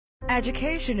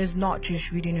Education is not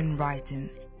just reading and writing.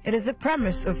 It is the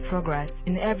premise of progress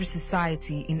in every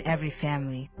society, in every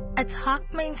family. At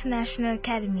Chokhmah International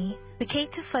Academy, we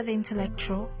cater for the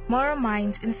intellectual, moral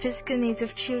minds and physical needs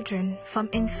of children from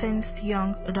infants to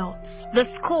young adults. The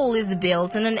school is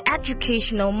built on an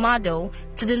educational model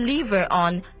to deliver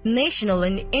on national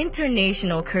and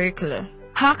international curricula.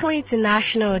 Chokhmah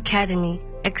International Academy,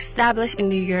 established in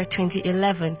the year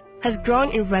 2011, has grown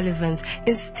in relevance,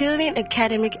 instilling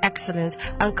academic excellence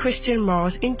and Christian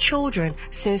morals in children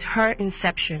since her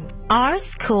inception. Our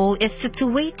school is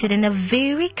situated in a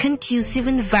very conducive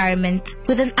environment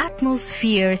with an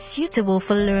atmosphere suitable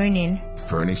for learning.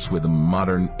 Furnished with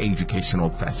modern educational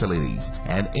facilities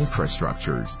and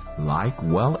infrastructures like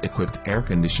well-equipped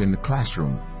air-conditioned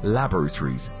classroom,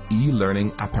 laboratories,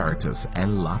 e-learning apparatus,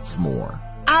 and lots more.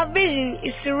 Our vision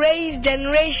is to raise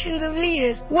generations of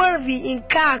leaders worthy in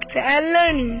character and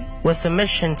learning. With a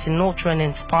mission to nurture and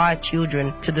inspire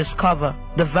children to discover,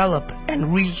 develop,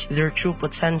 and reach their true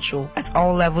potential at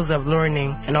all levels of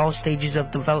learning and all stages of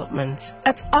development.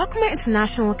 At Chokhmah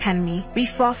International Academy, we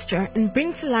foster and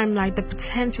bring to limelight the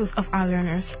potentials of our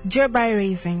learners, thereby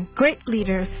raising great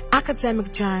leaders,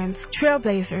 academic giants,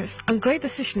 trailblazers, and great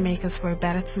decision makers for a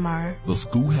better tomorrow. The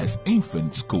school has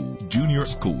infant school, junior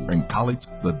school, and college.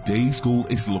 The day school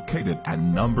is located at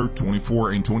number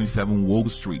 24 and 27 Wall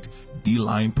Street,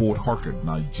 D-Line, Port Harcourt,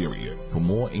 Nigeria. For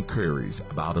more inquiries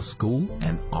about the school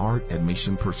and our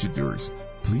admission procedures,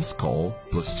 please call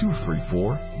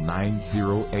 +234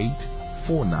 908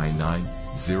 499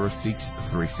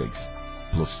 0636,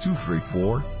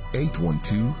 +234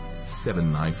 812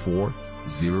 794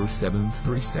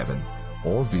 0737,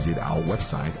 or visit our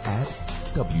website at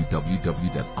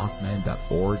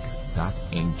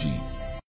www.chokhmah.org.ng.